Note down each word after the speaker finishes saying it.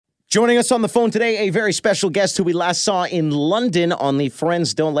Joining us on the phone today, a very special guest who we last saw in London on the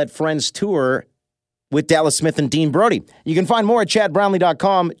Friends Don't Let Friends tour with Dallas Smith and Dean Brody. You can find more at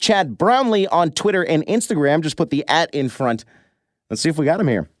ChadBrownlee.com. Chad Brownlee on Twitter and Instagram. Just put the @ in front. Let's see if we got him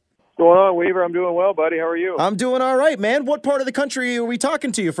here. What's going on, Weaver? I'm doing well, buddy. How are you? I'm doing all right, man. What part of the country are we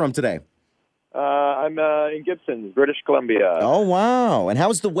talking to you from today? I'm in Gibson, British Columbia. Oh, wow. And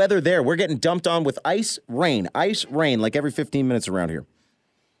how's the weather there? We're getting dumped on with ice, rain, like every 15 minutes around here.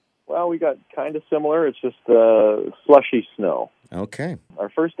 Well, we got kind of similar. It's just slushy snow. Okay. Our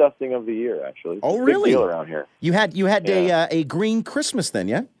first dusting of the year, actually. Oh, Big really? deal around here. You had a green Christmas then,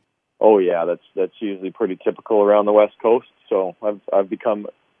 yeah? Oh, yeah. That's usually pretty typical around the West Coast. So I've become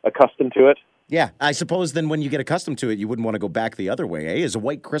accustomed to it. Yeah, I suppose then when you get accustomed to it, you wouldn't want to go back the other way, eh? Does a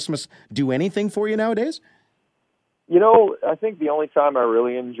white Christmas do anything for you nowadays? You know, I think the only time I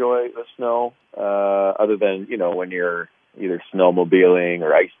really enjoy the snow, other than, when you're either snowmobiling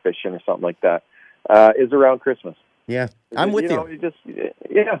or ice fishing or something like that, is around Christmas. Yeah, I'm with you.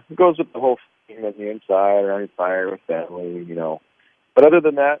 It goes with the whole thing of the inside, around your fire with family, But other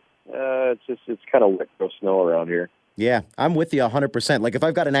than that, it's kind of wet snow around here. Yeah, I'm with you 100%. Like if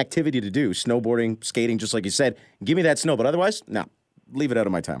I've got an activity to do, snowboarding, skating, just like you said, give me that snow. But otherwise, no, leave it out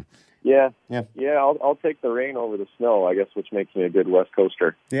of my time. Yeah. I'll take the rain over the snow, I guess, which makes me a good West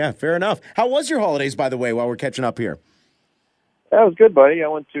Coaster. Yeah, fair enough. How was your holidays, by the way, while we're catching up here? That was good, buddy. I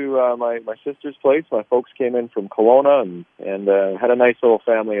went to my sister's place. My folks came in from Kelowna and had a nice little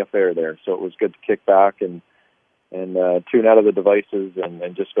family affair there. So it was good to kick back and tune out of the devices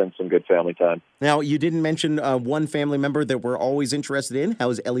and just spend some good family time. Now, you didn't mention one family member that we're always interested in.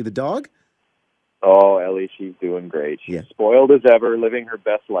 How's Ellie the dog? Oh, Ellie, she's doing great. She's spoiled as ever, living her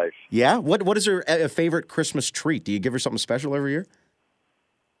best life. Yeah? What is her favorite Christmas treat? Do you give her something special every year?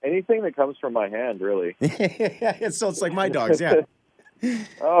 Anything that comes from my hand, really. So it's like my dogs, yeah.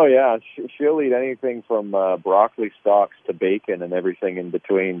 Oh, yeah. She'll eat anything from broccoli stalks to bacon and everything in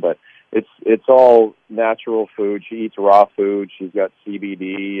between, but it's all natural food. She eats raw food. She's got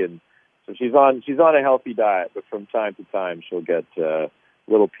CBD, and so she's on a healthy diet, but from time to time she'll get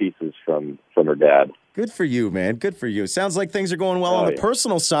little pieces from her dad. Good for you, man. Good for you. Sounds like things are going well on the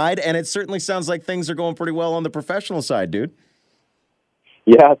personal side, and it certainly sounds like things are going pretty well on the professional side, dude.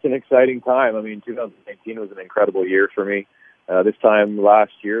 Yeah, it's an exciting time. I mean, 2019 was an incredible year for me. This time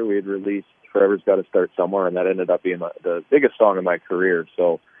last year, we had released Forever's Gotta Start Somewhere, and that ended up being the biggest song of my career.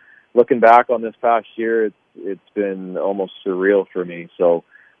 So looking back on this past year, it's been almost surreal for me. So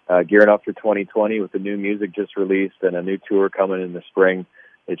gearing up for 2020 with the new music just released and a new tour coming in the spring,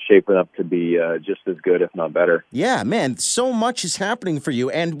 it's shaping up to be just as good, if not better. Yeah, man, so much is happening for you.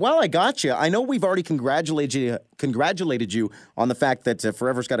 And while I got you, I know we've already congratulated you on the fact that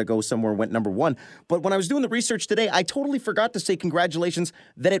Forever's Gotta Go Somewhere went #1. But when I was doing the research today, I totally forgot to say congratulations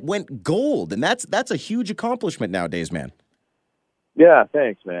that it went gold. And that's a huge accomplishment nowadays, man. Yeah,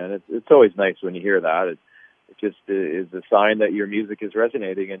 thanks, man. It's always nice when you hear that. It just is a sign that your music is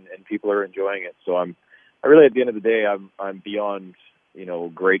resonating and people are enjoying it. So I really, at the end of the day, I'm beyond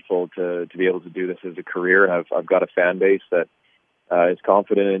grateful to be able to do this as a career. And I've got a fan base that is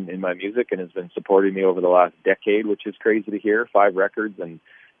confident in my music and has been supporting me over the last decade, which is crazy to hear. 5 records and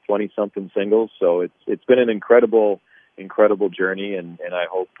 20-something singles. So it's been an incredible journey, and I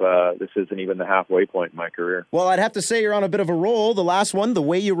hope this isn't even the halfway point in my career. Well, I'd have to say you're on a bit of a roll. The last one, The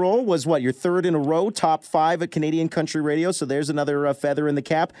Way You Roll, was your 3rd in a row, top 5 at Canadian Country Radio, so there's another feather in the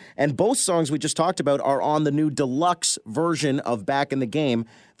cap. And both songs we just talked about are on the new deluxe version of Back in the Game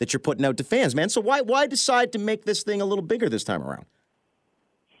that you're putting out to fans, man. So why decide to make this thing a little bigger this time around?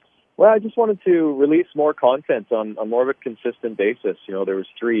 Well, I just wanted to release more content on more of a consistent basis. There was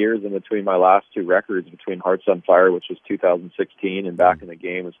 3 years in between my last 2 records, between Hearts on Fire, which was 2016, and Back in the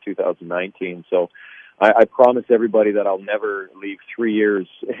Game was 2019. So I promise everybody that I'll never leave 3 years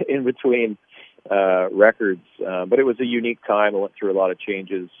in between records. But it was a unique time. I went through a lot of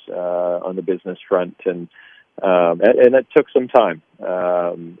changes on the business front, and it took some time.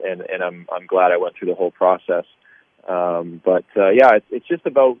 And I'm glad I went through the whole process. It's just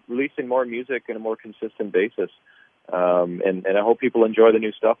about releasing more music on a more consistent basis. And I hope people enjoy the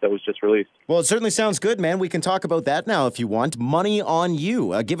new stuff that was just released. Well, it certainly sounds good, man. We can talk about that now if you want. Money on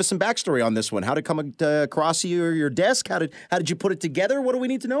You. Give us some backstory on this one. How did it come across your desk? How did you put it together? What do we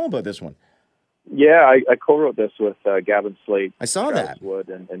need to know about this one? Yeah, I co-wrote this with Gavin Slate. I saw Travis that. Wood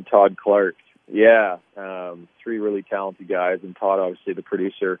and Todd Clark. Yeah, 3 really talented guys, and Todd, obviously, the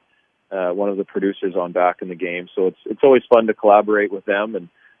producer. One of the producers on Back in the Game. So it's always fun to collaborate with them. And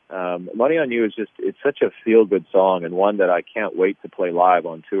Money on You it's such a feel-good song, and one that I can't wait to play live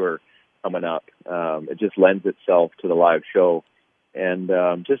on tour coming up. It just lends itself to the live show.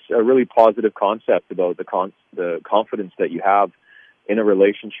 just a really positive concept about the confidence that you have in a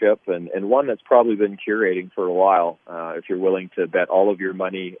relationship, and one that's probably been curating for a while. If you're willing to bet all of your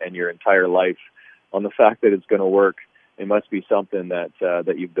money and your entire life on the fact that it's going to work, it must be something that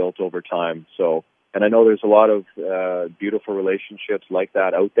you've built over time. So, and I know there's a lot of beautiful relationships like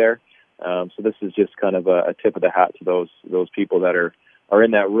that out there. So this is just kind of a tip of the hat to those people that are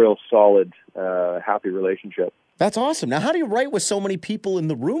in that real solid, happy relationship. That's awesome. Now, how do you write with so many people in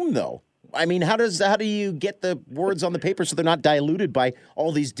the room, though? I mean, how do you get the words on the paper so they're not diluted by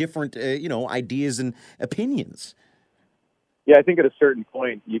all these different, ideas and opinions? Yeah, I think at a certain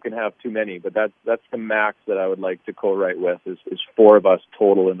point you can have too many, but that's the max that I would like to co-write with is 4 of us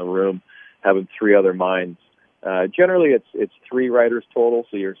total in the room, having 3 other minds. Generally, it's 3 writers total,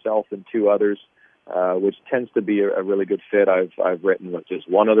 so yourself and 2 others, which tends to be a really good fit. I've written with just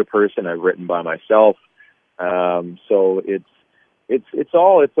 1 other person. I've written by myself. So it's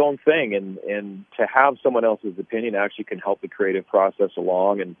all its own thing, and to have someone else's opinion actually can help the creative process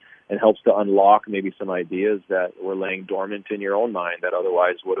along and helps to unlock maybe some ideas that were laying dormant in your own mind that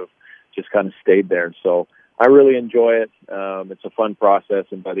otherwise would have just kind of stayed there. So I really enjoy it. It's a fun process,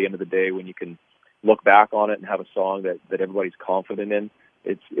 and by the end of the day, when you can look back on it and have a song that everybody's confident in,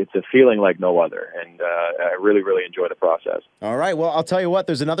 it's a feeling like no other, and I really, really enjoy the process. All right, well, I'll tell you what,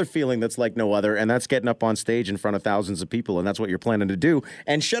 there's another feeling that's like no other, and that's getting up on stage in front of thousands of people, and that's what you're planning to do.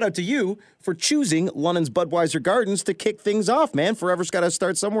 And shout out to you for choosing London's Budweiser Gardens to kick things off, man. Forever's Got to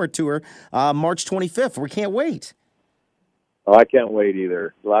Start Somewhere tour, March 25th. We can't wait. Oh, I can't wait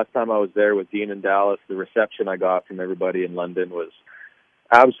either. The last time I was there with Dean in Dallas, the reception I got from everybody in London was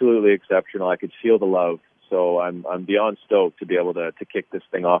absolutely exceptional. I could feel the love. So I'm beyond stoked to be able to kick this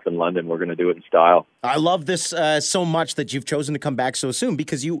thing off in London. We're going to do it in style. I love this so much that you've chosen to come back so soon,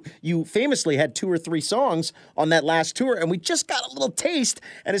 because you famously had 2 or 3 songs on that last tour, and we just got a little taste.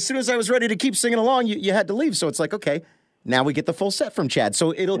 And as soon as I was ready to keep singing along, you had to leave. So it's like, okay, now we get the full set from Chad.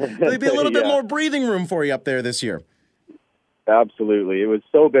 So it'll be a little bit more breathing room for you up there this year. Absolutely. It was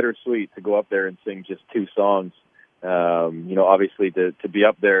so bittersweet to go up there and sing just 2 songs. Obviously to be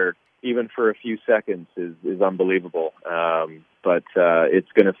up there even for a few seconds is unbelievable. But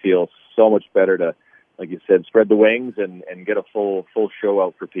it's going to feel so much better to, like you said, spread the wings and get a full show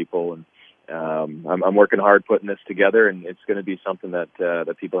out for people. And I'm working hard putting this together, and it's going to be something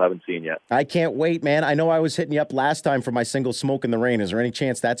that people haven't seen yet. I can't wait, man. I know I was hitting you up last time for my single Smoke in the Rain. Is there any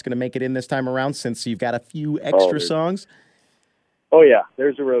chance that's going to make it in this time around, since you've got a few extra songs? Oh yeah,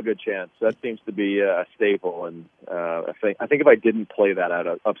 there's a real good chance. That seems to be a staple, and I think if I didn't play that, I'd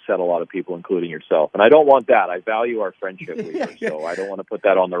upset a lot of people, including yourself. And I don't want that. I value our friendship, so I don't want to put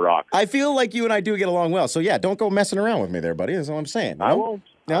that on the rocks. I feel like you and I do get along well, so yeah, don't go messing around with me there, buddy. That's all I'm saying. I won't.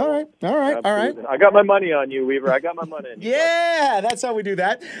 All right. I got my money on you, Weaver. I got my money on you. Yeah, that's how we do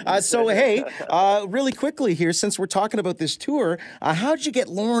that. So, hey, really quickly here, since we're talking about this tour, how'd you get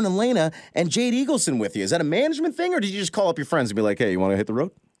Lauren Elena and Jade Eagleson with you? Is that a management thing, or did you just call up your friends and be like, hey, you want to hit the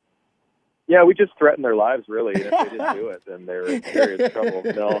road? Yeah, we just threatened their lives, really. And if they didn't do it, then they're in serious trouble.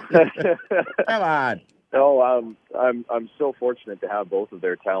 No. Come on. No, I'm so fortunate to have both of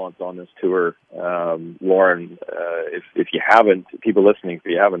their talents on this tour. Lauren, if you haven't, people listening, if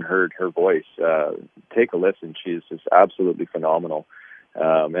you haven't heard her voice, take a listen. She's just absolutely phenomenal.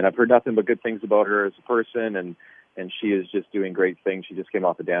 And I've heard nothing but good things about her as a person, and she is just doing great things. She just came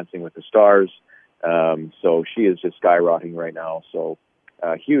off of Dancing with the Stars. So she is just skyrocketing right now. So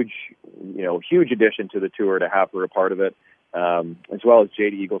huge addition to the tour to have her a part of it. As well as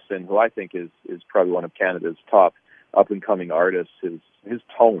Jade Eagleson, who I think is probably one of Canada's top up-and-coming artists. His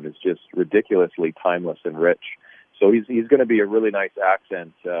tone is just ridiculously timeless and rich. So he's going to be a really nice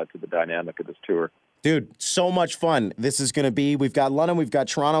accent to the dynamic of this tour. Dude, so much fun this is going to be. We've got London, we've got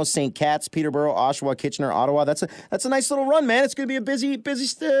Toronto, St. Cat's, Peterborough, Oshawa, Kitchener, Ottawa. That's a nice little run, man. It's going to be a busy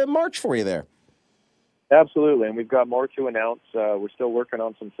March for you there. Absolutely, and we've got more to announce. We're still working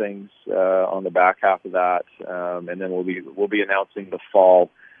on some things on the back half of that, and then we'll be announcing the fall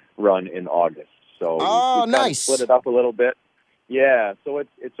run in August. So we've nice. Split it up a little bit. Yeah, so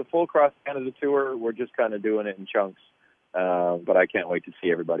it's a full cross Canada tour. We're just kind of doing it in chunks, but I can't wait to see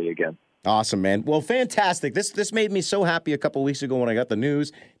everybody again. Awesome, man. Well, fantastic. This made me so happy a couple weeks ago when I got the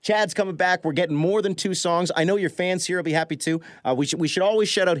news. Chad's coming back. We're getting more than 2 songs. I know your fans here will be happy too. We should always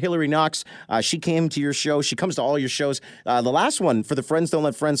shout out Hillary Knox. She came to your show. She comes to all your shows. The last one for the Friends Don't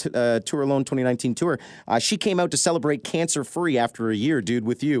Let Friends Tour Alone 2019 tour, she came out to celebrate cancer-free after a year, dude,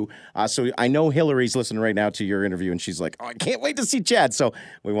 with you. So I know Hillary's listening right now to your interview, and she's like, oh, I can't wait to see Chad. So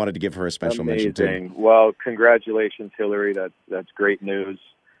we wanted to give her a special mention too. Well, congratulations, Hillary. That's great news.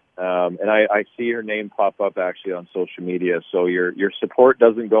 And I see her name pop up actually on social media. So your support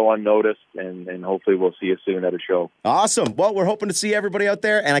doesn't go unnoticed, and hopefully we'll see you soon at a show. Awesome. Well, we're hoping to see everybody out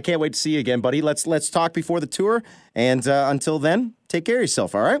there, and I can't wait to see you again, buddy. Let's talk before the tour, and until then, take care of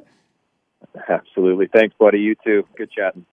yourself, all right? Absolutely. Thanks, buddy. You too. Good chatting.